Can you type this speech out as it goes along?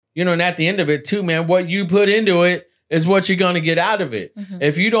And at the end of it too, man, what you put into it is what you're going to get out of it. Mm-hmm.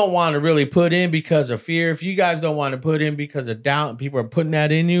 If you don't want to really put in because of fear, if you guys don't want to put in because of doubt and people are putting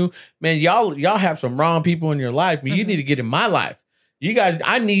that in you, man, y'all have some wrong people in your life. I mean, you need to get in my life. You guys,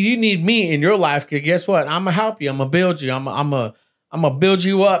 you need me in your life. Because guess what? I'm going to help you. I'm going to build you. I'm going to build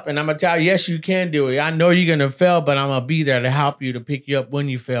you up, and I'm going to tell you, yes, you can do it. I know you're going to fail, but I'm going to be there to help you, to pick you up when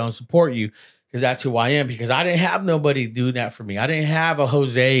you fail and support you, because that's who I am. Because I didn't have nobody do that for me. I didn't have a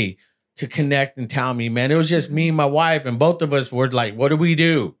Jose to connect and tell me, man. It was just me and my wife, and both of us were like, what do we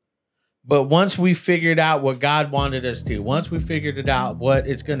do? But once we figured out what God wanted us to, once we figured it out, what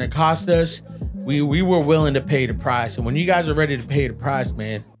it's going to cost us, we were willing to pay the price. And when you guys are ready to pay the price,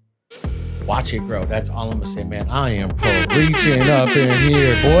 man, watch it grow. That's all I'm going to say, man. I am reaching up in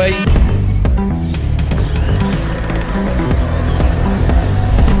here, boy.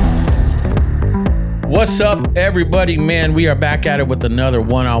 What's up, everybody? Man, we are back at it with another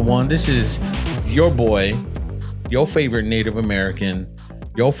one-on-one. This is your boy, your favorite Native American,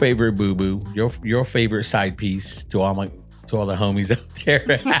 your favorite boo-boo, your favorite side piece to all the homies out there.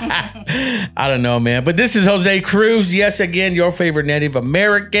 I don't know, man. But this is Jose Cruz. Yes, again, your favorite Native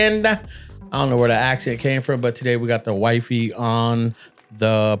American. I don't know where the accent came from, but today we got the wifey on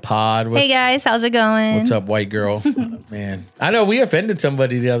the pod. Hey guys, how's it going? What's up, white girl? Man, I know we offended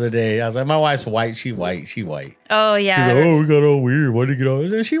somebody the other day. I was like, my wife's white. She white. Oh yeah. She's like, oh, we got all weird. Why did you get all? I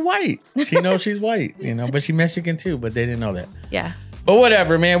said, she white. She knows she's white, but she's Mexican too. But they didn't know that. Yeah. But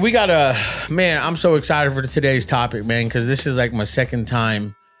whatever, man. I'm so excited for today's topic, man, because this is like my second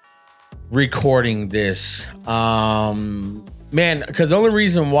time recording this. Man, because the only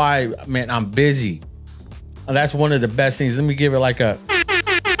reason why, man, I'm busy. That's one of the best things. Let me give it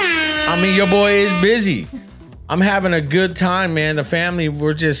your boy is busy. I'm having a good time, man. The family,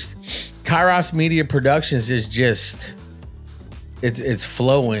 Kairos Media Productions is just, it's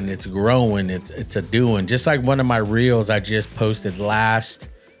flowing, it's growing, it's a doing. Just like one of my reels I just posted last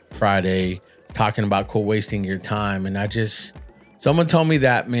Friday talking about quit wasting your time. And someone told me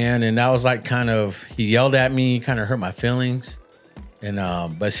that, man. And that was like he yelled at me, kind of hurt my feelings. And,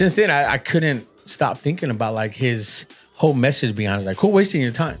 but since then I couldn't stop thinking about like his whole message behind it. Like, quit wasting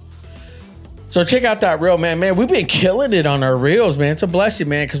your time. So check out that reel, man. Man, we've been killing it on our reels, man. It's a blessing,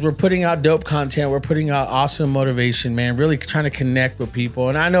 man, because we're putting out dope content. We're putting out awesome motivation, man. Really trying to connect with people.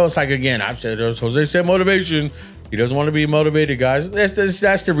 And I know it's like, again, I've said this. Jose said motivation. He doesn't want to be motivated, guys.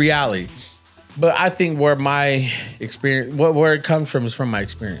 That's the reality. But I think where my experience, where it comes from is from my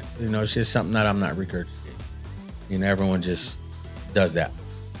experience. It's just something that I'm not regurgitating. Everyone just does that.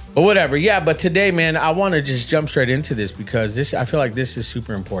 But whatever. Yeah, but today, man, I want to just jump straight into this because I feel like this is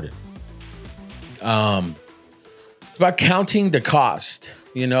super important. It's about counting the cost,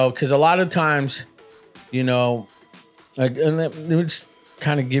 because a lot of times, and let me just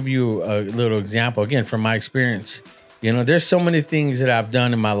kind of give you a little example, again, from my experience. There's so many things that I've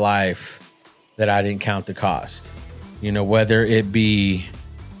done in my life that I didn't count the cost, whether it be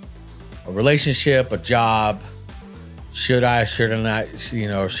a relationship, a job. Should I or should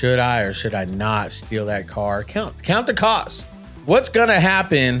I not steal that car? Count the cost. What's going to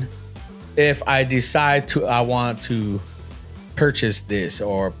happen if I decide I want to purchase this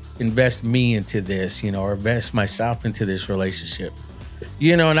or invest me into this, or invest myself into this relationship,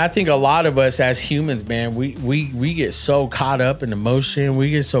 and I think a lot of us as humans, man, we get so caught up in emotion. We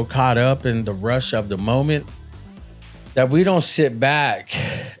get so caught up in the rush of the moment that we don't sit back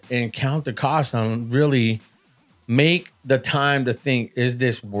and count the cost on really make the time to think, is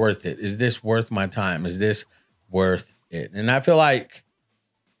this worth it? Is this worth my time? Is this worth it? And I feel like,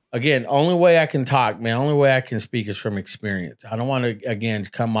 again, only way I can talk, man, only way I can speak is from experience. I don't want to, again,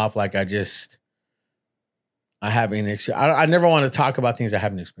 come off like I haven't experienced. I never want to talk about things I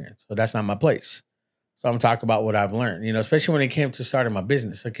haven't experienced. So that's not my place. So I'm talking about what I've learned, especially when it came to starting my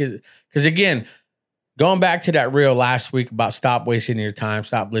business. Because again, going back to that reel last week about stop wasting your time,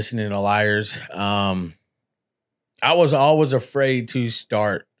 stop listening to liars. I was always afraid to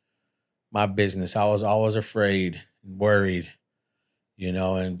start my business. I was always afraid and worried,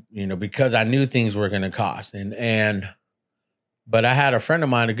 because I knew things were going to cost. But I had a friend of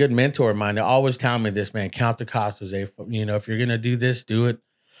mine, a good mentor of mine, that always tell me this, man, count the cost. Jose, if you're going to do this, do it.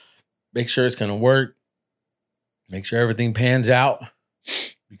 Make sure it's going to work. Make sure everything pans out.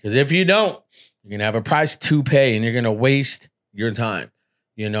 Because if you don't, you're going to have a price to pay and you're going to waste your time.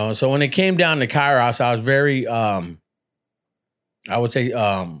 So when it came down to Kairos, I was very, I would say,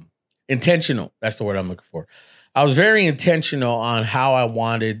 intentional. That's the word I'm looking for. I was very intentional on how I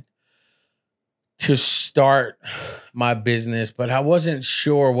wanted to start my business, but I wasn't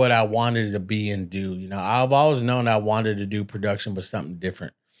sure what I wanted to be and do. I've always known I wanted to do production, but something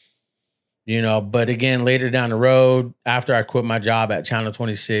different. But again, later down the road, after I quit my job at Channel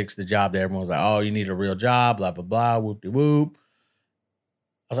 26, the job that everyone was like, oh, you need a real job, blah, blah, blah, whoop de whoop.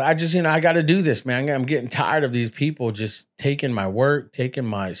 I was like, I got to do this, man. I'm getting tired of these people just taking my work, taking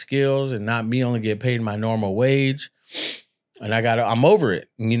my skills, and not me only get paid my normal wage. And I'm over it,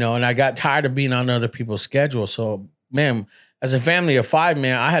 and I got tired of being on other people's schedule. So, man, as a family of 5,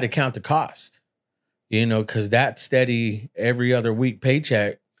 man, I had to count the cost, because that steady every other week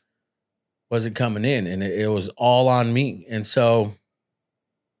paycheck wasn't coming in, and it was all on me. And so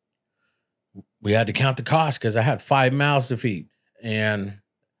we had to count the cost because I had 5 mouths to feed. And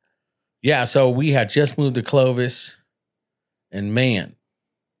yeah, so we had just moved to Clovis, and man,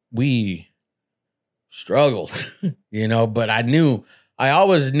 we struggled, but I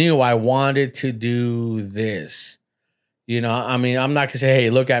always knew I wanted to do this. I'm not going to say, hey,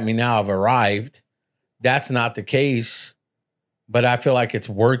 look at me now, I've arrived. That's not the case, but I feel like it's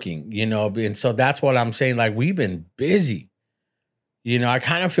working, and so that's what I'm saying. Like, we've been busy. I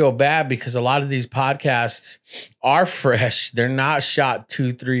kind of feel bad because a lot of these podcasts are fresh. They're not shot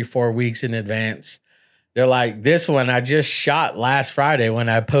 2, 3, 4 weeks in advance. They're like, this one I just shot last Friday when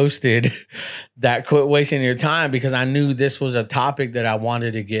I posted that quit wasting your time, because I knew this was a topic that I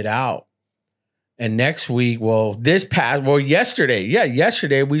wanted to get out. And next week, yesterday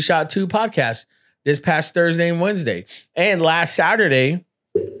we shot 2 podcasts, this past Thursday and Wednesday. And last Saturday,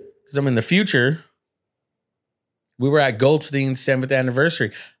 because I'm in the future, we were at Goldstein's 7th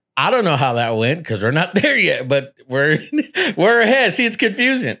anniversary. I don't know how that went because we're not there yet, but we're ahead. See, it's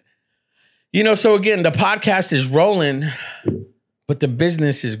confusing. So again, the podcast is rolling, but the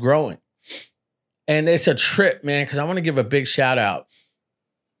business is growing. And it's a trip, man, because I want to give a big shout out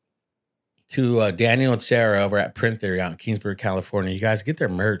to Daniel and Sarah over at Print Theory out in Kingsburg, California. You guys get their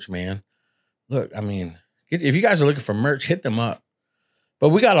merch, man. Look, if you guys are looking for merch, hit them up. But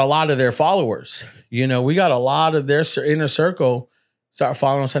we got a lot of their followers. We got a lot of their inner circle. Start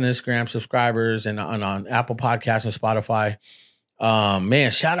following us on Instagram, subscribers, and on Apple Podcasts and Spotify.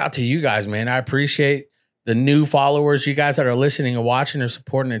 Man, shout out to you guys, man. I appreciate the new followers, you guys that are listening and watching or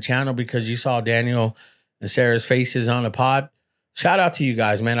supporting the channel because you saw Daniel and Sarah's faces on the pod. Shout out to you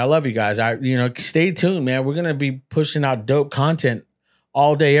guys, man. I love you guys. Stay tuned, man. We're going to be pushing out dope content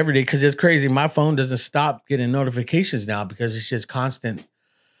all day, every day, because it's crazy. My phone doesn't stop getting notifications now because it's just constant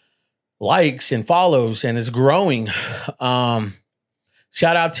likes and follows, and it's growing. Shout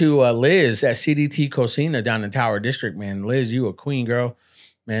out to Liz at CDT Cocina down in Tower District, man. Liz, you a queen, girl.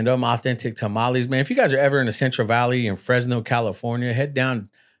 Man, them authentic tamales, man. If you guys are ever in the Central Valley in Fresno, California, head down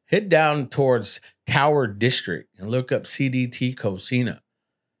towards Tower District and look up CDT Cocina.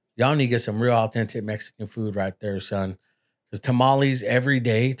 Y'all need to get some real authentic Mexican food right there, son. Because tamales every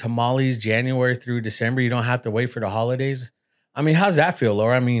day, tamales January through December. You don't have to wait for the holidays. How's that feel,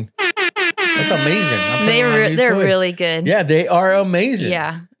 Laura? That's amazing. They're really good. Yeah, they are amazing.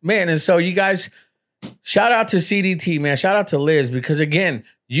 Yeah. Man, and so you guys, shout out to CDT, man. Shout out to Liz, because again,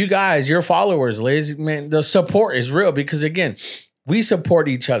 you guys, your followers, Liz, man, the support is real because again, we support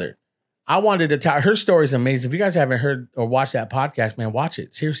each other. I wanted to tell her story is amazing. If you guys haven't heard or watched that podcast, man, watch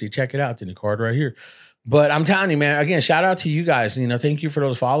it. Seriously, check it out. It's in the card right here. But I'm telling you, man, again, shout out to you guys. Thank you for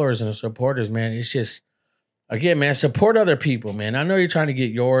those followers and the supporters, man. It's just, again, man, support other people, man. I know you're trying to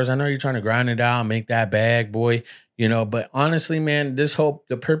get yours. I know you're trying to grind it out, make that bag, boy. But honestly, man,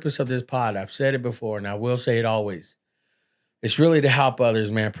 the purpose of this pod, I've said it before and I will say it always. It's really to help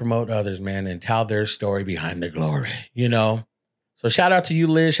others, man, promote others, man, and tell their story behind the glory, So shout out to you,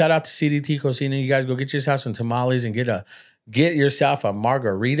 Liz. Shout out to CDT Cocina. You guys go get yourself some tamales and get yourself a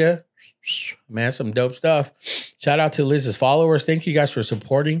margarita. Man, some dope stuff. Shout out to Liz's followers. Thank you guys for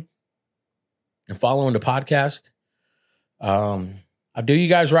supporting and following the podcast. I do you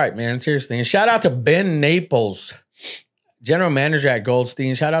guys right, man. Seriously. And shout out to Ben Naples, general manager at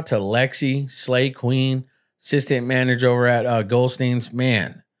Goldstein. Shout out to Lexi, Slay Queen, assistant manager over at Goldstein's.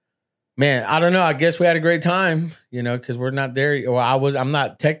 Man, I don't know. I guess we had a great time, because we're not there. Well, I'm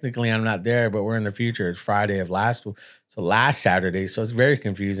not there, but we're in the future. It's Friday of last Saturday. So it's very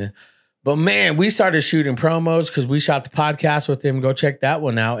confusing. But man, we started shooting promos because we shot the podcast with him. Go check that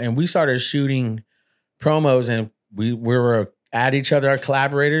one out. And we started shooting promos and we were at each other, our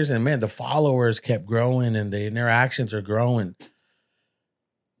collaborators. And man, the followers kept growing and the interactions are growing.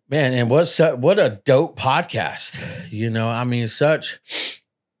 Man, and what a dope podcast. Such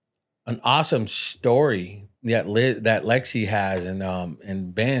an awesome story that Lexi has.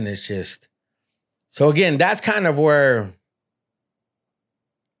 And Ben is just, so again, that's kind of where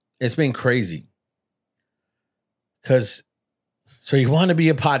it's been crazy. So you want to be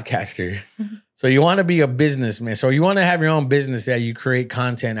a podcaster. So you want to be a businessman. So you want to have your own business that you create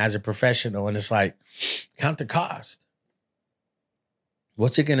content as a professional. And it's like, count the cost.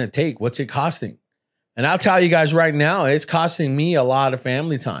 What's it going to take? What's it costing? And I'll tell you guys right now, it's costing me a lot of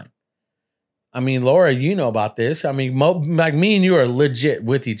family time. I mean, Laura, you know about this. I mean, like me and you are legit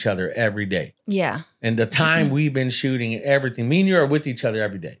with each other every day. Yeah. And the time we've been shooting and everything, me and you are with each other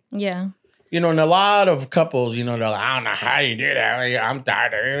every day. Yeah. You know, and a lot of couples, you know, they're like, I don't know how you do that. I'm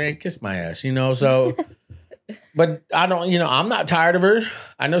tired of her. Kiss my ass, you know? So, but I don't, you know, I'm not tired of her.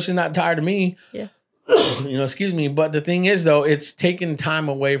 I know she's not tired of me. Yeah. You know, excuse me. But the thing is, though, it's taking time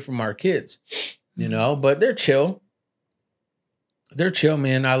away from our kids, you know, but they're chill. They're chill,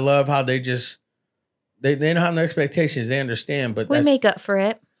 man. I love how they just, they don't have no expectations. They understand, but we make up for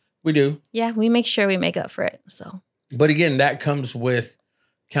it. We do. Yeah, we make sure we make up for it. So, but again, that comes with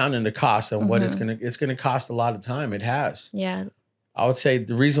counting the cost and what it's gonna cost a lot of time. It has. Yeah. I would say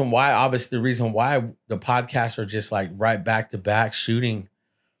the reason why the podcasts are just like right back to back shooting.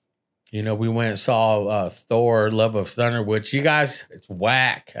 You know, we went and saw Thor: Love of Thunder, which you guys, it's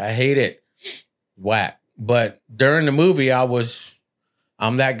whack. I hate it, whack. But during the movie,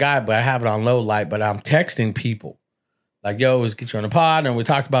 I'm that guy, but I have it on low light. But I'm texting people like, yo, let's get you on the pod. And we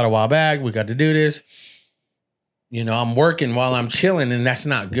talked about it a while back. We got to do this. You know, I'm working while I'm chilling, and that's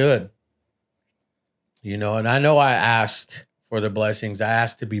not good. You know, and I know I asked for the blessings. I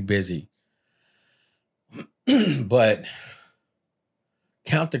asked to be busy. But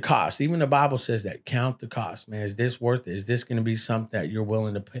count the cost. Even the Bible says that. Count the cost, man. Is this worth it? Is this going to be something that you're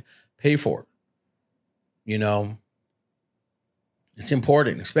willing to pay for? You know, it's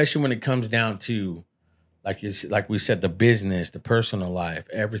important, especially when it comes down to, like we said, the business, the personal life,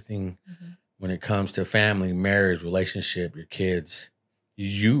 everything when it comes to family, marriage, relationship, your kids,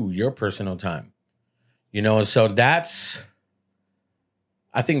 your personal time. You know, and so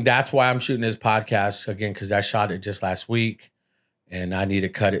I think that's why I'm shooting this podcast again, because I shot it just last week and I need to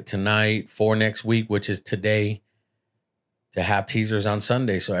cut it tonight for next week, which is today, to have teasers on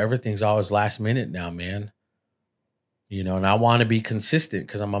Sunday. So everything's always last minute now, man. You know, and I want to be consistent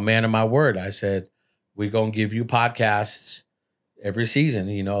because I'm a man of my word. I said, we're going to give you podcasts every season,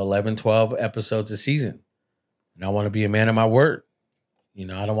 you know, 11, 12 episodes a season. And I want to be a man of my word. You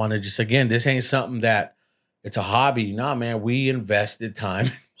know, I don't want to just, again, this ain't something that it's a hobby. Nah, man, we invested time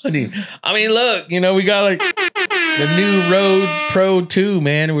and money. I mean, look, you know, we got like the new Rode Pro 2,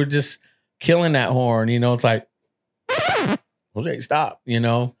 man. We're just killing that horn. You know, it's like, Jose, stop, you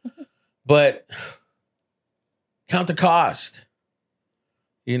know. But count the cost.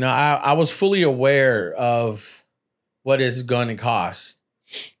 You know, I was fully aware of what it's going to cost,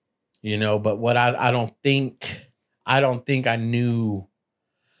 you know, but what I don't think I knew,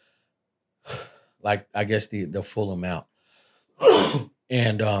 like, I guess the full amount.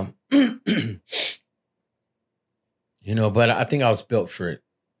 And, you know, but I think I was built for it,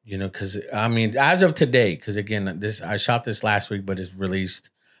 you know, because I mean, as of today, because again, I shot this last week, but it's released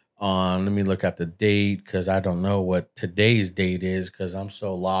on, let me look at the date because I don't know what today's date is because I'm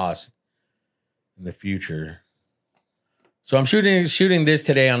so lost in the future. So I'm shooting this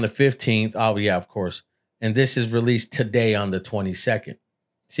today on the 15th. Oh, yeah, of course. And this is released today on the 22nd.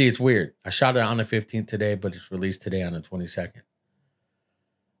 See, it's weird. I shot it on the 15th today, but it's released today on the 22nd.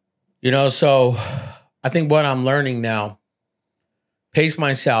 You know, so I think what I'm learning now, pace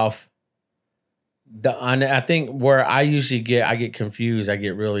myself. I think where I get confused. I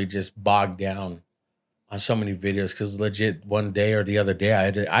get really just bogged down on so many videos because legit one day or the other day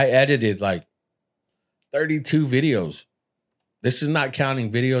I edited like 32 videos. This is not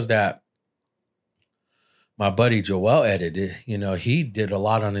counting videos that my buddy Joel edited. You know, he did a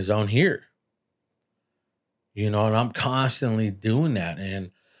lot on his own here. You know, and I'm constantly doing that. And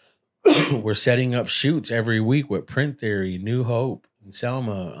we're setting up shoots every week with Print Theory, New Hope, and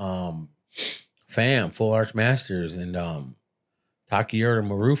Selma, Fam, Full Arch Masters, and Takiura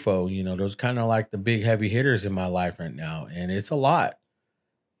Marufo. You know, those kind of like the big heavy hitters in my life right now. And it's a lot.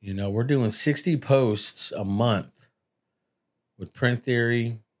 You know, we're doing 60 posts a month with Print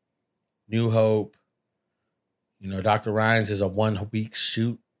Theory, New Hope. You know, Dr. Ryan's is a 1 week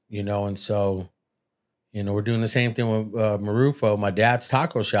shoot, you know, and so, you know, we're doing the same thing with Marufo, my dad's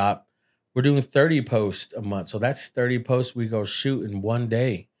taco shop. We're doing 30 posts a month. So that's 30 posts we go shoot in one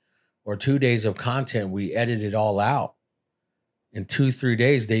day or 2 days of content. We edit it all out. In 2-3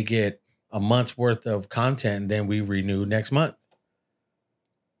 days, they get a month's worth of content, and then we renew next month.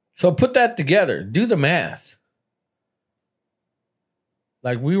 So put that together. Do the math.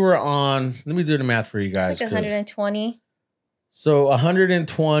 Like we were on, let me do the math for you guys. It's like 120. So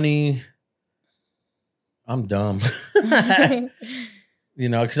 120. I'm dumb. You you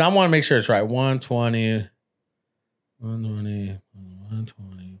know, because I want to make sure it's right. 120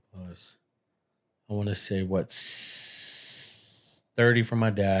 plus. I want to say what 30 from my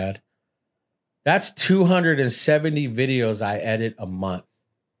dad. That's 270 videos I edit a month.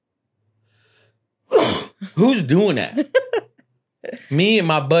 Who's doing that? Me and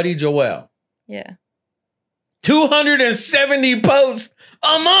my buddy Joel. Yeah. 270 posts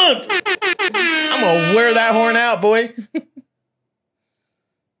a month. I'm gonna wear that horn out, boy.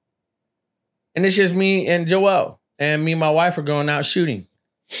 And it's just me and Joel. And me and my wife are going out shooting.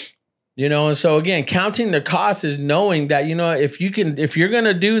 You know, and so again, counting the cost is knowing that, you know, if you're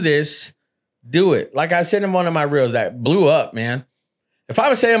gonna do this, do it. Like I said in one of my reels that blew up, man. If I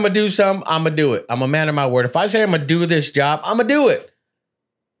would say I'm gonna do something, I'm gonna do it. I'm a man of my word. If I say I'm gonna do this job, I'm gonna do it.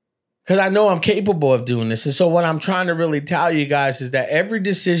 Because I know I'm capable of doing this. And so what I'm trying to really tell you guys is that every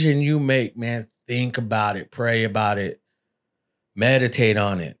decision you make, man, think about it, pray about it, meditate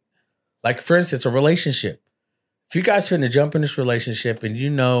on it. Like, for instance, a relationship. If you guys finna jump in this relationship and you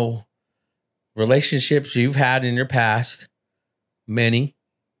know relationships you've had in your past, many,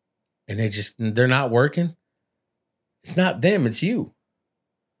 and they're not working, it's not them, it's you.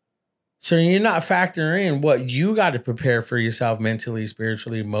 So you're not factoring in what you got to prepare for yourself mentally,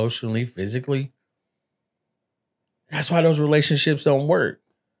 spiritually, emotionally, physically. That's why those relationships don't work.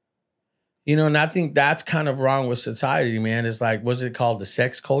 You know, and I think that's kind of wrong with society, man. It's like, what's it called? The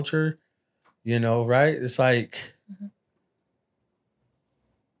sex culture, you know, right? It's like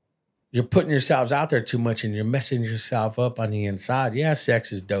you're putting yourselves out there too much and you're messing yourself up on the inside. Yeah,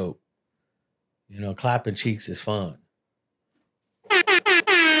 sex is dope. You know, clapping cheeks is fun.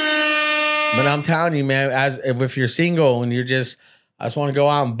 But I'm telling you, man, if you're single and I just want to go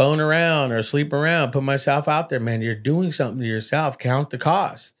out and bone around or sleep around, put myself out there, man, you're doing something to yourself. Count the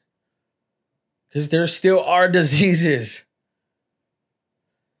cost. Because there still are diseases.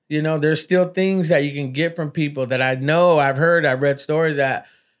 You know, there's still things that you can get from people that I know, I've read stories that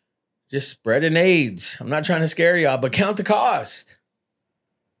just spreading AIDS. I'm not trying to scare y'all, but count the cost.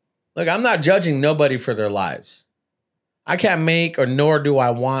 Look, I'm not judging nobody for their lives. I can't make nor do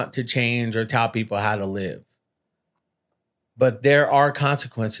I want to change or tell people how to live. But there are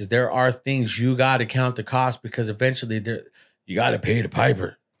consequences. There are things you got to count the cost because eventually you got to pay the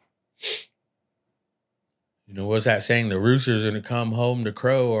piper. You know, what's that saying? The rooster's going to come home to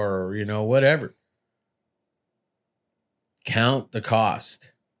crow or, you know, whatever. Count the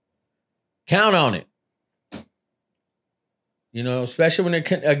cost. Count on it. You know, especially when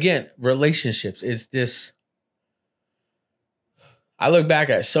again, relationships. It's this. I look back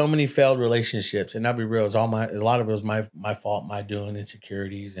at so many failed relationships, and I'll be real, a lot of it was my fault, my doing,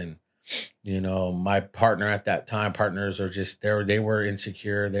 insecurities, and you know, my partners are just they were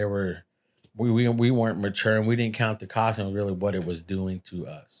insecure, we weren't mature, and we didn't count the cost and really what it was doing to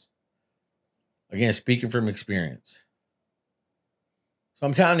us. Again, speaking from experience. So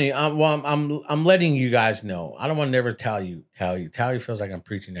I'm telling you, I'm letting you guys know. I don't want to never tell you. Tell you feels like I'm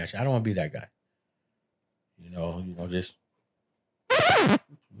preaching that shit. I don't want to be that guy. You know, just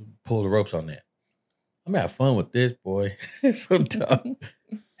pull the ropes on that. I'm gonna have fun with this, boy. So dumb.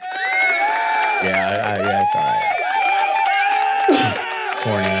 Yeah, it's all right.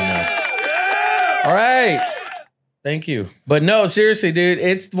 Corny, I know. All right. Thank you. But no, seriously, dude,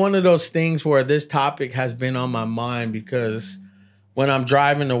 it's one of those things where this topic has been on my mind because when I'm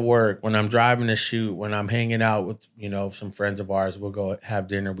driving to work, when I'm driving to shoot, when I'm hanging out with, you know, some friends of ours, we'll go have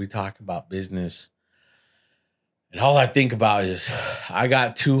dinner. We talk about business. And all I think about is I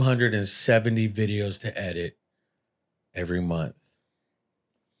got 270 videos to edit every month.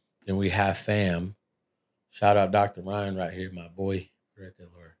 Then we have fam. Shout out Dr. Ryan right here, my boy. Right there,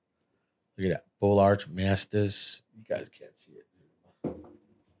 Laura. Look at that. Full arch masters. You guys can't see it.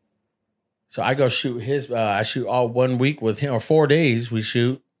 So I go shoot I shoot all 1 week with him, or 4 days we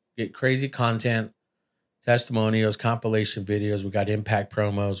shoot, get crazy content, testimonials, compilation videos. We got impact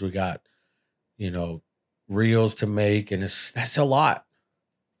promos. We got, you know, reels to make, and that's a lot.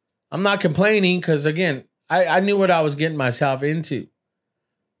 I'm not complaining because again, I knew what I was getting myself into,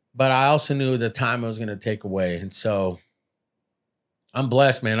 but I also knew the time it was going to take away. And so I'm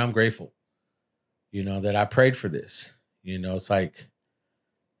blessed, man. I'm grateful, you know, that I prayed for this. You know, it's like,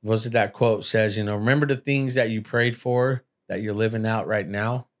 what's it that quote says, you know, remember the things that you prayed for that you're living out right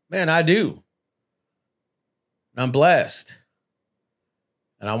now? Man, I do. I'm blessed.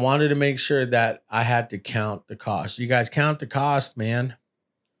 And I wanted to make sure that I had to count the cost. You guys count the cost, man.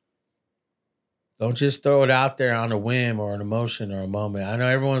 Don't just throw it out there on a whim or an emotion or a moment. I know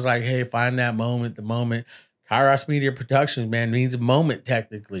everyone's like, hey, find that moment, the moment. Kairos Media Productions, man, means a moment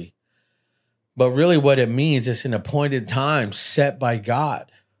technically. But really what it means is an appointed time set by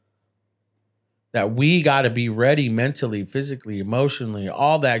God that we got to be ready mentally, physically, emotionally,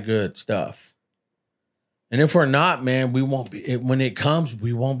 all that good stuff. And if we're not, man, we won't be, when it comes,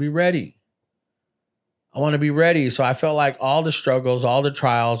 we won't be ready. I want to be ready. So I felt like all the struggles, all the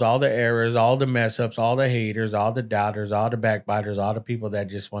trials, all the errors, all the mess ups, all the haters, all the doubters, all the backbiters, all the people that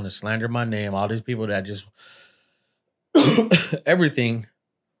just want to slander my name, all these people that just everything,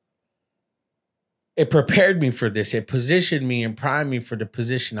 it prepared me for this. It positioned me and primed me for the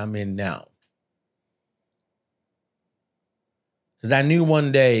position I'm in now. Because I knew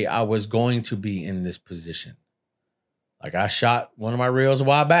one day I was going to be in this position. Like I shot one of my reels a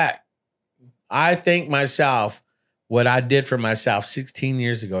while back. I thank myself what I did for myself 16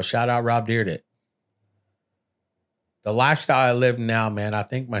 years ago. Shout out Rob Deerditt. The lifestyle I live now, man, I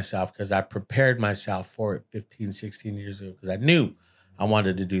thank myself because I prepared myself for it 15, 16 years ago because I knew I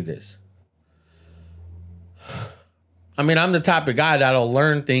wanted to do this. I mean, I'm the type of guy that'll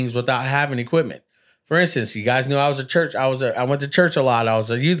learn things without having equipment. For instance, you guys knew I was a church. I went to church a lot. I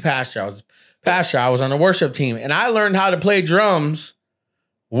was a youth pastor. I was on a worship team, and I learned how to play drums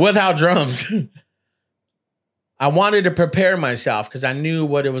without drums. I wanted to prepare myself because I knew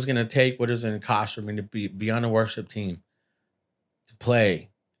what it was going to take, what it was going to cost for me to be on a worship team, to play.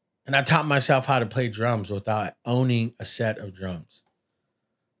 And I taught myself how to play drums without owning a set of drums.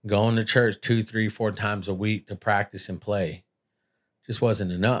 Going to church 2, 3, 4 times a week to practice and play just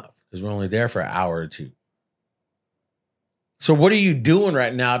wasn't enough because we're only there for an hour or two. So what are you doing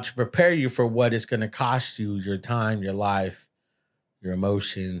right now to prepare you for what it's going to cost you, your time, your life, your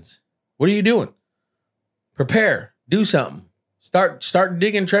emotions? What are you doing? Prepare. Do something. Start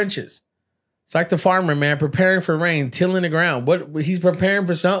digging trenches. It's like the farmer, man, preparing for rain, tilling the ground. He's preparing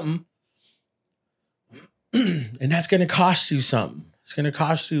for something. And that's going to cost you something. It's going to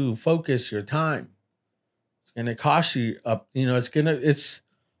cost you focus, your time. It's going to cost you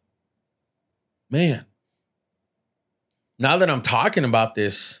man. Now that I'm talking about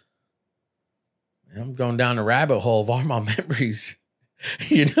this, I'm going down the rabbit hole of all my memories.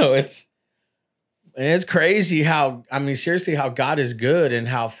 It's crazy seriously, how God is good and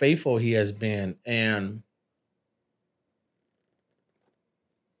how faithful he has been. And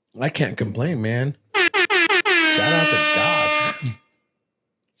I can't complain, man. Shout out to God.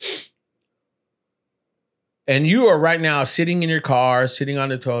 And you are right now sitting in your car, sitting on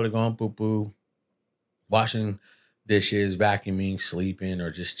the toilet, going poo-poo, washing dishes, vacuuming, sleeping, or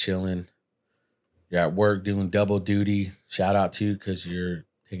just chilling. You're at work doing double duty. Shout out to you because you're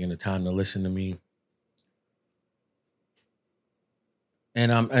taking the time to listen to me.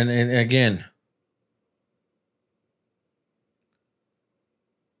 And again,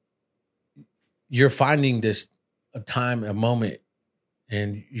 you're finding this a moment,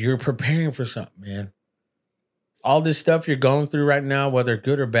 and you're preparing for something, man. All this stuff you're going through right now, whether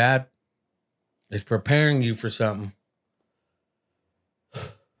good or bad, is preparing you for something.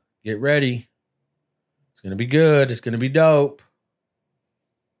 Get ready. It's going to be good. It's going to be dope.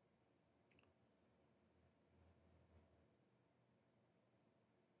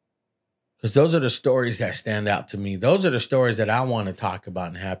 Because those are the stories that stand out to me. Those are the stories that I want to talk about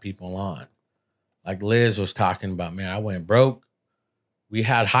and have people on. Like Liz was talking about, man, I went broke. We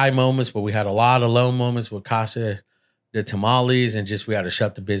had high moments, but we had a lot of low moments with Casa de Tamales, and just we had to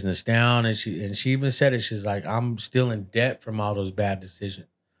shut the business down. And she even said it. She's like, I'm still in debt from all those bad decisions.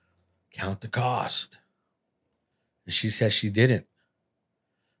 Count the cost. And she said she didn't.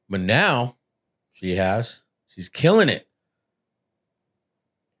 But now she's killing it.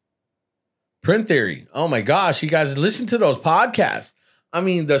 Print Theory. Oh my gosh, you guys listen to those podcasts. I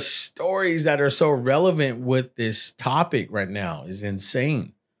mean, the stories that are so relevant with this topic right now is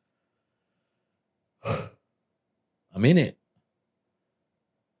insane. I'm in it.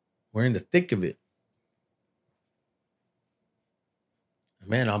 We're in the thick of it.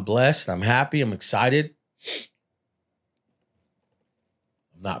 Man, I'm blessed. I'm happy. I'm excited.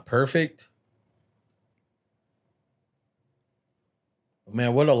 I'm not perfect. But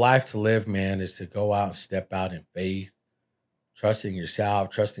man, what a life to live, man, is to go out and step out in faith. Trusting yourself,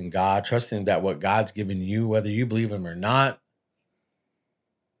 trusting God, trusting that what God's given you, whether you believe him or not.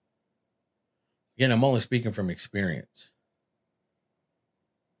 Again, I'm only speaking from experience.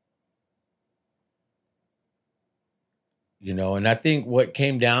 And I think what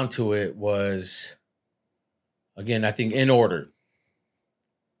came down to it was, again, I think in order.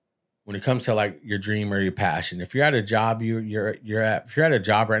 When it comes to like your dream or your passion, if you're at a job if you're at a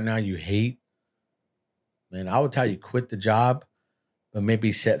job right now you hate, man, I would tell you quit the job, but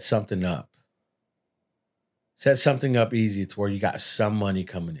maybe set something up. Set something up easy to where you got some money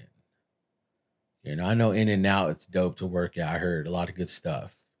coming in. You know, I know In and Out, it's dope to work at. I heard a lot of good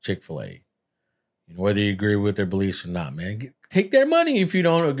stuff. Chick-fil-A. You know, whether you agree with their beliefs or not, man, take their money if you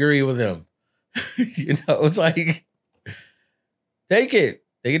don't agree with them. You know, it's like, take it.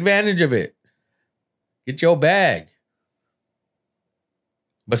 Take advantage of it. Get your bag.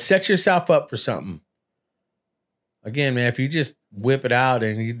 But set yourself up for something. Again, man, if you just whip it out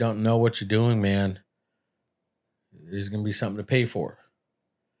and you don't know what you're doing, man, there's going to be something to pay for.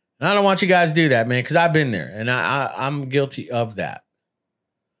 And I don't want you guys to do that, man, because I've been there and I'm guilty of that.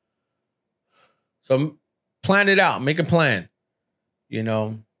 So plan it out. Make a plan. You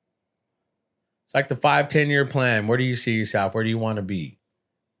know, it's like the 5-10-year plan. Where do you see yourself? Where do you want to be?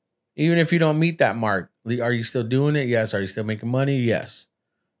 Even if you don't meet that mark, are you still doing it? Yes. Are you still making money? Yes.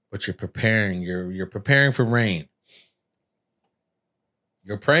 But you're preparing. You're preparing for rain.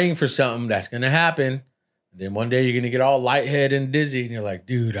 You're praying for something that's going to happen. And then one day you're going to get all lightheaded and dizzy. And you're like,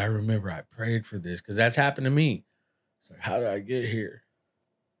 dude, I remember I prayed for this because that's happened to me. It's like, how did I get here?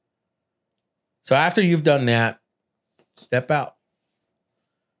 So after you've done that, step out.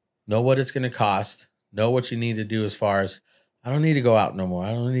 Know what it's going to cost. Know what you need to do as far as, I don't need to go out no more.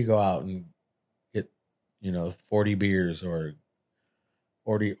 I don't need to go out and get, 40 beers or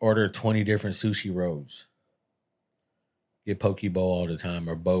order 20 different sushi rolls. Get poke bowl all the time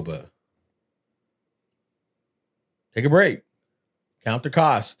or boba. Take a break. Count the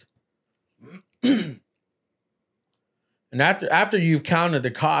cost. And after you've counted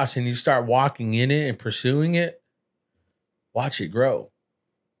the cost and you start walking in it and pursuing it, watch it grow.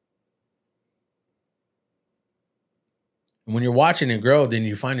 And when you're watching it grow, then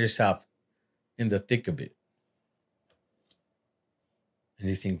you find yourself in the thick of it. And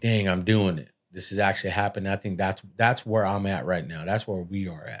you think, dang, I'm doing it. This is actually happening. I think that's where I'm at right now. That's where we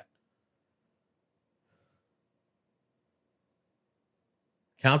are at.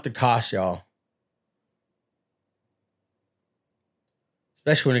 Count the cost, y'all.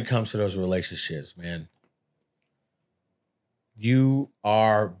 Especially when it comes to those relationships, man. You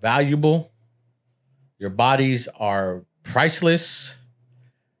are valuable. Your bodies are priceless.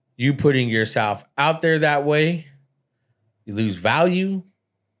 You putting yourself out there that way, you lose value.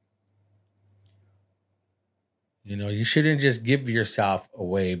 You shouldn't just give yourself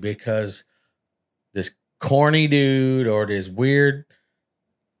away because this corny dude or this weird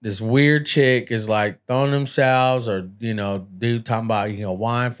chick is like throwing themselves, or dude talking about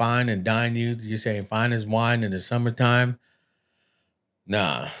wine, fine, and dine you. You're saying fine as wine in the summertime.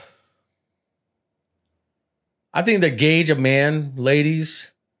 Nah. I think the gauge of man,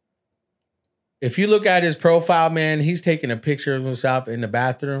 ladies, if you look at his profile, man, he's taking a picture of himself in the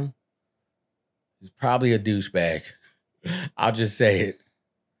bathroom. He's probably a douchebag. I'll just say it.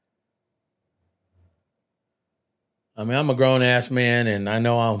 I mean, I'm a grown-ass man, and I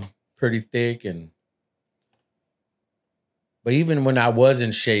know I'm pretty thick. But even when I was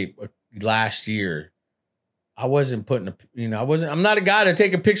in shape last year, I wasn't I'm not a guy to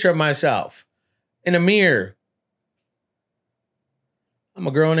take a picture of myself in a mirror. I'm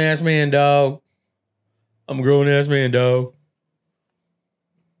a grown-ass man, dog.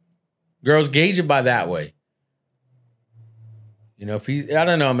 Girls gauge it by that way. I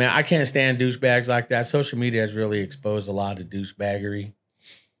don't know, man. I can't stand douchebags like that. Social media has really exposed a lot of douchebaggery.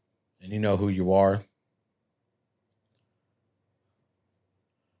 And you know who you are.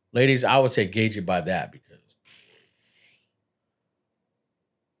 Ladies, I would say gauge it by that because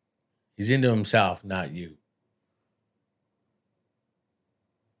he's into himself, not you.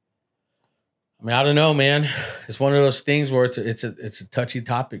 I mean, I don't know, man. It's one of those things where it's a touchy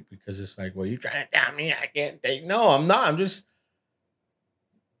topic because it's like, well, you're trying to tell me I can't take. No, I'm not. I'm just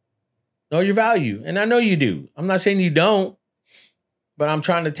know your value. And I know you do. I'm not saying you don't, but I'm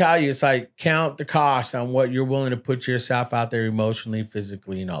trying to tell you, it's like count the cost on what you're willing to put yourself out there emotionally,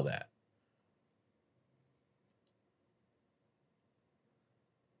 physically, and all that.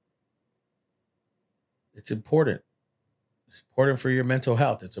 It's important. It's important for your mental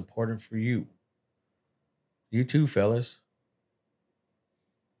health. It's important for you. You too, fellas.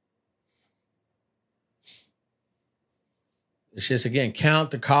 It's just, again,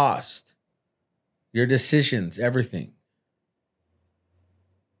 count the cost. Your decisions, everything.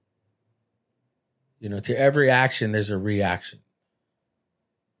 To every action, there's a reaction.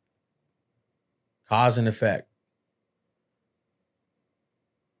 Cause and effect.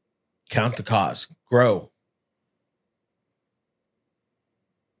 Count the cost. Grow.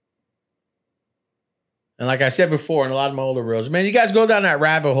 And like I said before in a lot of my older reels, man, you guys go down that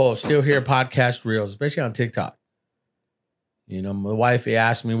rabbit hole of Still Here podcast reels, especially on TikTok. My wife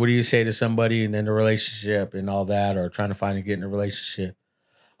asked me, what do you say to somebody and then the relationship and all that, or trying to get in a relationship?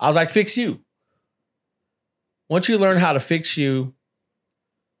 I was like, fix you. once you learn how to fix you,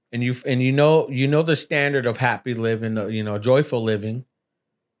 and you know the standard of happy living, joyful living,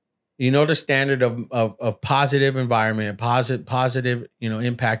 you know the standard of positive environment, positive,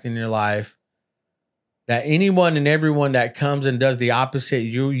 impact in your life. That anyone and everyone that comes and does the opposite,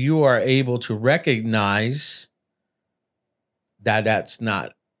 you are able to recognize that that's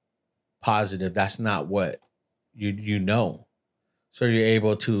not positive. That's not what you know. So you're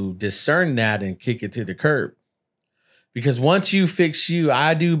able to discern that and kick it to the curb. Because once you fix you,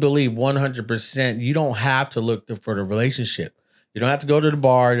 I do believe 100%, you don't have to look for the relationship. You don't have to go to the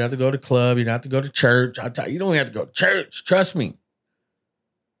bar. You don't have to go to the club. You don't have to go to church. I tell you, you don't have to go to church. Trust me.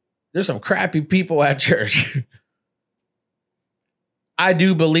 There's some crappy people at church. I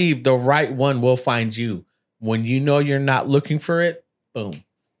do believe the right one will find you. When you know you're not looking for it, boom.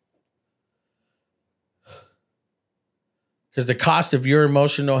 Because the cost of your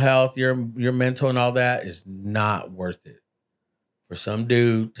emotional health, your mental and all that is not worth it. For some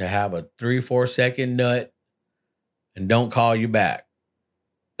dude to have a 3-4 second nut and don't call you back.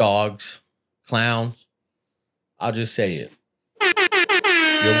 Dogs, clowns, I'll just say it.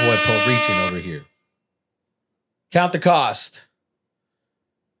 Your boy Poe reaching over here. Count the cost.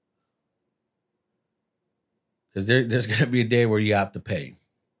 Because there's going to be a day where you have to pay.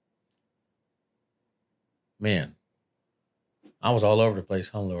 Man, I was all over the place,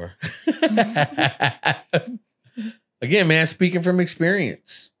 huh, Laura? Again, man, speaking from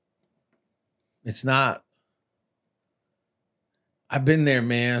experience. It's not. I've been there,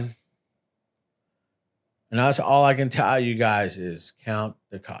 man. And that's all I can tell you guys is count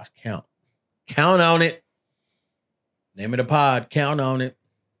the cost. Count on it. Name of the pod. Count on it.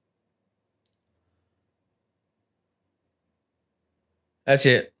 That's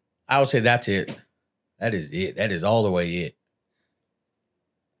it. I would say that's it. That is it. That is all the way it.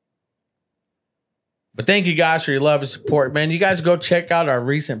 But thank you guys for your love and support, man. You guys go check out our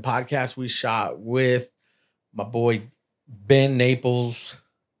recent podcast we shot with my boy Ben Naples.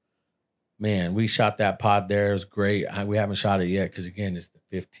 Man, we shot that pod there. It was great. We haven't shot it yet because, again, it's the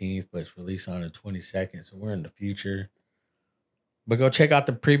 15th, but it's released on the 22nd, so we're in the future. But go check out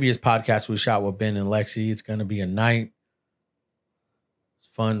the previous podcast we shot with Ben and Lexi. It's going to be a night. It's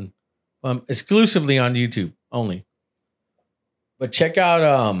fun. Exclusively on YouTube only. But check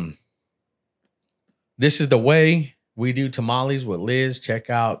out This Is the Way. We do tamales with Liz.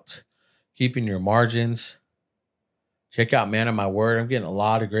 Check out Keeping Your Margins. Check out Man of My Word. I'm getting a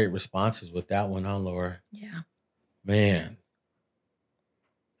lot of great responses with that one, huh, Laura? Yeah. Man,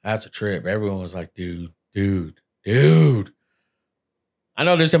 that's a trip. Everyone was like, dude. I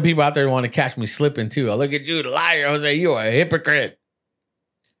know there's some people out there who want to catch me slipping too. I look at you, the liar. I was like, you are a hypocrite.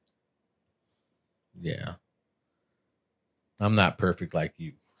 Yeah. I'm not perfect like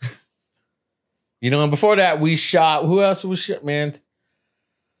you. And before that, we shot. Who else was shot, man?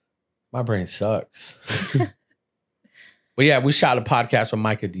 My brain sucks. But yeah, we shot a podcast with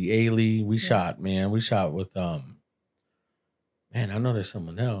Micah D'Ailey. We shot with man, I know there's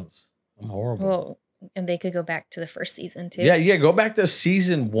someone else. I'm horrible. Well, and they could go back to the first season too. Yeah, go back to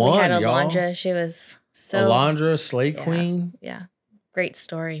season 1. We had Alondra. Y'all. She was so Alondra, Slay Queen. Yeah. Great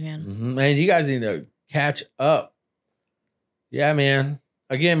story, man. Mm-hmm. Man, you guys need to catch up. Yeah, man.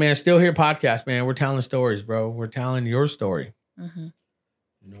 Again, man, Still Here podcast, man. We're telling stories, bro. We're telling your story. Mm-hmm.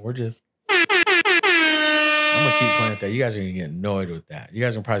 We're just. I'm gonna keep playing that. You guys are gonna get annoyed with that. You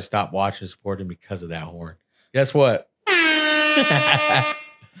guys can probably stop watching, supporting because of that horn. Guess what? But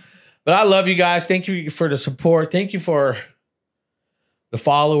I love you guys. Thank you for the support. Thank you for the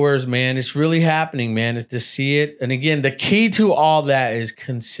followers, man. It's really happening, man. It's to see it. And again, the key to all that is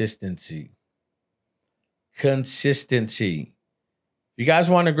consistency. Consistency. If you guys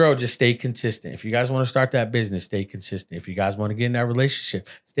want to grow, just stay consistent. If you guys want to start that business, stay consistent. If you guys want to get in that relationship,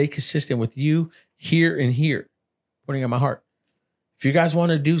 stay consistent with you here and here. Pointing at my heart. If you guys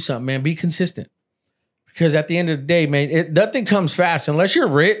want to do something, man, be consistent. Because at the end of the day, man, nothing comes fast. Unless you're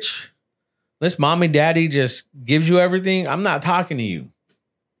rich, unless mommy, daddy just gives you everything, I'm not talking to you.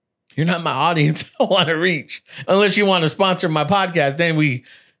 You're not my audience I want to reach. Unless you want to sponsor my podcast, then we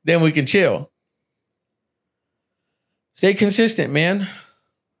can chill. Stay consistent, man.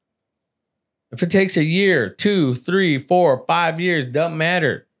 If it takes a year, 2, 3, 4, 5 years, doesn't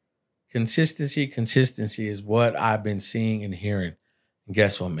matter. Consistency is what I've been seeing and hearing. And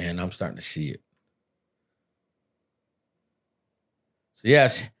guess what, man? I'm starting to see it. So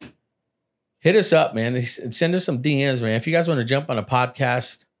yes, hit us up, man. Send us some DMs, man. If you guys want to jump on a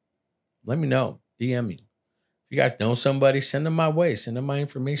podcast, let me know. DM me. If you guys know somebody, send them my way. Send them my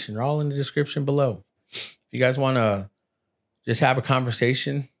information. They're all in the description below. If you guys want to just have a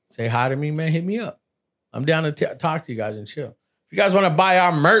conversation, say hi to me, man, hit me up. I'm down to talk to you guys and chill. If you guys want to buy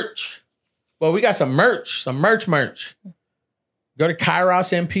our merch, well, we got some merch. Go to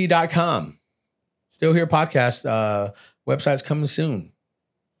kairosmp.com. Still Here podcast. Website's coming soon.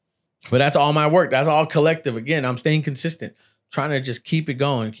 But that's all my work. That's all collective. Again, I'm staying consistent. Trying to just keep it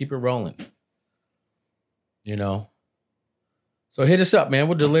going, keep it rolling. You know? So hit us up, man.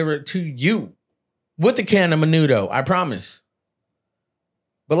 We'll deliver it to you with the can of Menudo. I promise.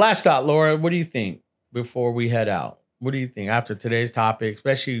 But last thought, Laura, what do you think before we head out? What do you think after today's topic,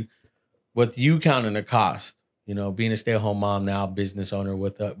 especially with you counting the cost? You know, being a stay-at-home mom now, business owner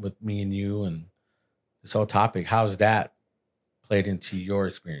with me and you, and this whole topic. How's that played into your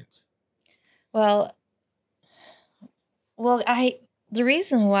experience? Well, the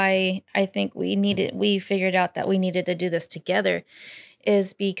reason why I think we figured out that we needed to do this together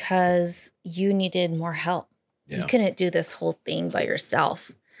is because you needed more help. Yeah. You couldn't do this whole thing by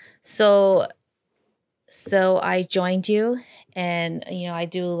yourself. So I joined you, and I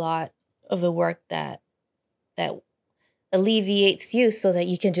do a lot of the work that alleviates you so that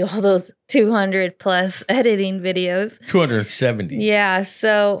you can do all those 200 plus editing videos. 270. Yeah.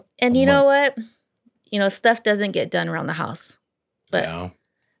 So, and you know what? Stuff doesn't get done around the house. But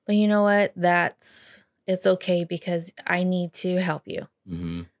you know what? It's okay because I need to help you.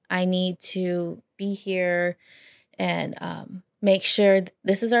 Mm-hmm. I need to be here and make sure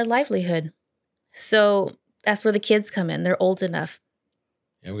this is our livelihood. So that's where the kids come in. They're old enough.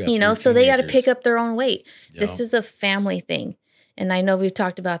 Yeah, so they got to pick up their own weight. Yep. This is a family thing. And I know we've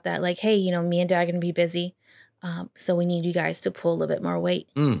talked about that. Like, hey, me and Dad are going to be busy. So we need you guys to pull a little bit more weight.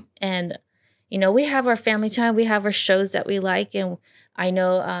 And, we have our family time. We have our shows that we like. And I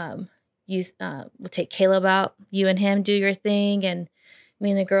know we'll take Caleb out. You and him do your thing. And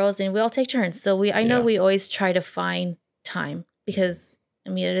me and the girls. And we all take turns. So I know we always try to find time because,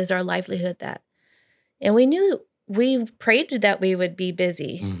 it is our livelihood and we prayed that we would be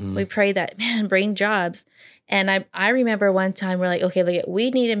busy. Mm-hmm. We prayed that, man, bring jobs. And I remember one time we're like, okay, look,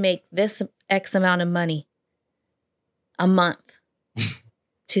 we need to make this X amount of money a month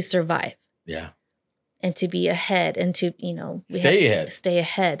to survive. Yeah. And to be ahead and to, stay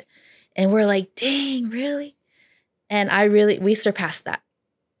ahead. And we're like, dang, really? And we surpassed that.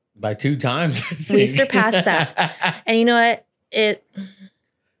 By 2 times. We surpassed that. And you know what?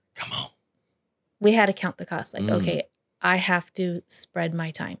 Come on. We had to count the cost. Like, okay, I have to spread my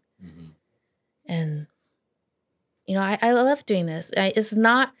time. Mm-hmm. And, I love doing this. It's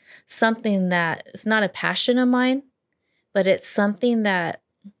not something it's not a passion of mine, but it's something that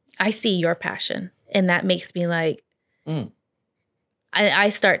I see your passion. And that makes me like, I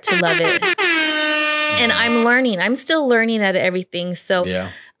start to love it. And I'm learning. I'm still learning at everything. So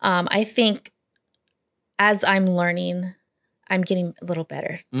I think as I'm learning, I'm getting a little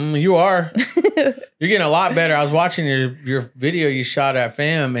better. You are. You're getting a lot better. I was watching your video you shot at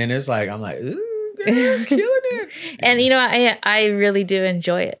FAM, and I'm like, ooh, girl, you're killing it. And I really do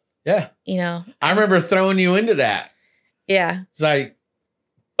enjoy it. Yeah. I remember throwing you into that. Yeah. It's like,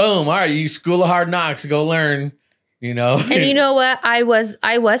 boom, all right, you School of Hard Knocks, go learn, And you know what? I was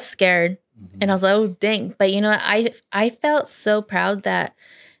scared. Mm-hmm. And I was like, oh, dang. But I felt so proud that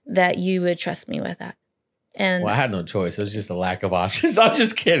you would trust me with that. And I had no choice. It was just a lack of options. I'm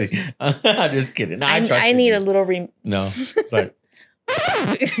just kidding. I'm just kidding. No, I need a little No. It's like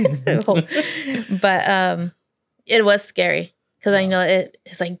but it was scary because I know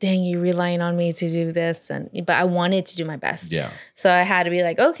it's like, dang, you relying on me to do this, but I wanted to do my best. Yeah. So I had to be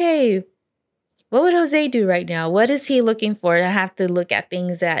like, okay, what would Jose do right now? What is he looking for? And I have to look at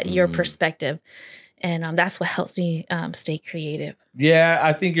things at your perspective, and that's what helps me stay creative. Yeah,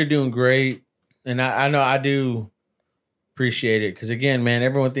 I think you're doing great. And I know I do appreciate it because, again, man,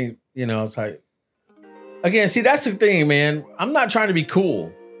 everyone thinks, it's like, again, see, that's the thing, man. I'm not trying to be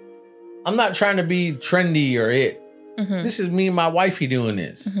cool. I'm not trying to be trendy or it. Mm-hmm. This is me and my wifey doing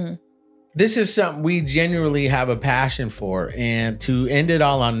this. Mm-hmm. This is something we genuinely have a passion for. And to end it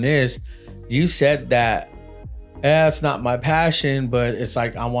all on this, you said that, it's not my passion, but it's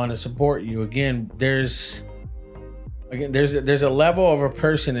like, I want to support you. Again, there's a level of a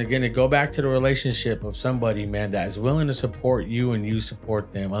person, again, to go back to the relationship of somebody, man, that is willing to support you and you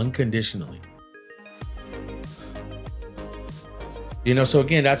support them unconditionally. So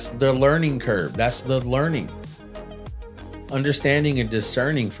again, that's the learning curve. That's the learning, understanding and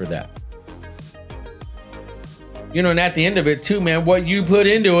discerning for that. And at the end of it too, man, what you put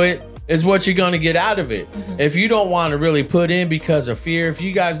into it is what you're going to get out of it. Mm-hmm. If you don't want to really put in because of fear, if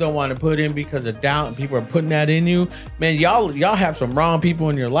you guys don't want to put in because of doubt and people are putting that in you, man, y'all have some wrong people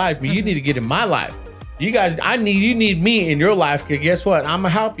in your life, but you need to get in my life. You guys, you need me in your life, because guess what? I'm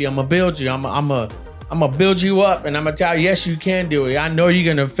going to help you. I'm going to build you. I'm I'm going to build you up and I'm going to tell you, yes, you can do it. I know you're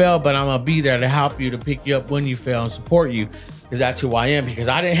going to fail, but I'm going to be there to help you, to pick you up when you fail and support you, because that's who I am. Because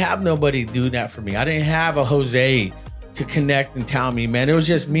I didn't have nobody do that for me. I didn't have a Jose to connect and tell me, man. It was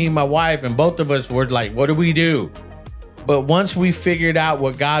just me and my wife, and both of us were like, what do we do? But once we figured out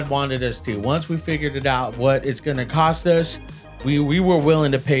what God wanted us to, once we figured it out what it's going to cost us, we were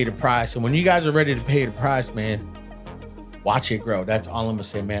willing to pay the price. And when you guys are ready to pay the price, man, watch it grow. That's all I'm gonna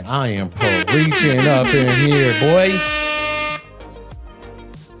say, man. I am reaching up in here, boy.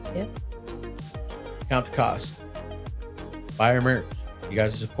 Yep. Count the cost. Buy our merch. You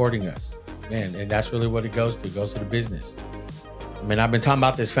guys are supporting us, man, and that's really what it goes to. It goes to the business. I mean, I've been talking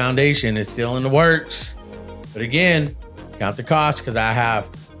about this foundation. It's still in the works, but again, count the cost, because I have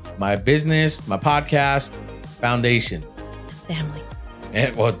my business, my podcast, foundation, family,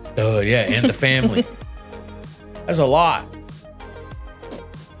 and and the family. That's a lot.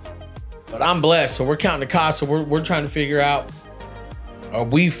 But I'm blessed. So we're counting the cost. So we're trying to figure out, or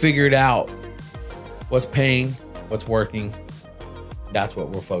we figured out what's paying, what's working. That's what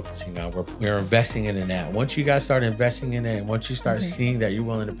we're focusing on. We're investing in that. Once you guys start investing in it, and once you start seeing that you're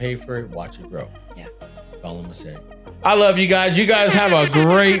willing to pay for it, watch it grow. Yeah. That's all I'm gonna say. I love you guys. You guys have a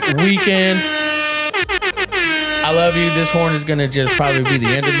great weekend. I love you. This horn is gonna just probably be the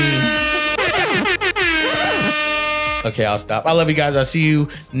end of me. Okay, I'll stop. I love you guys. I'll see you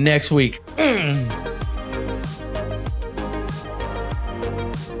next week.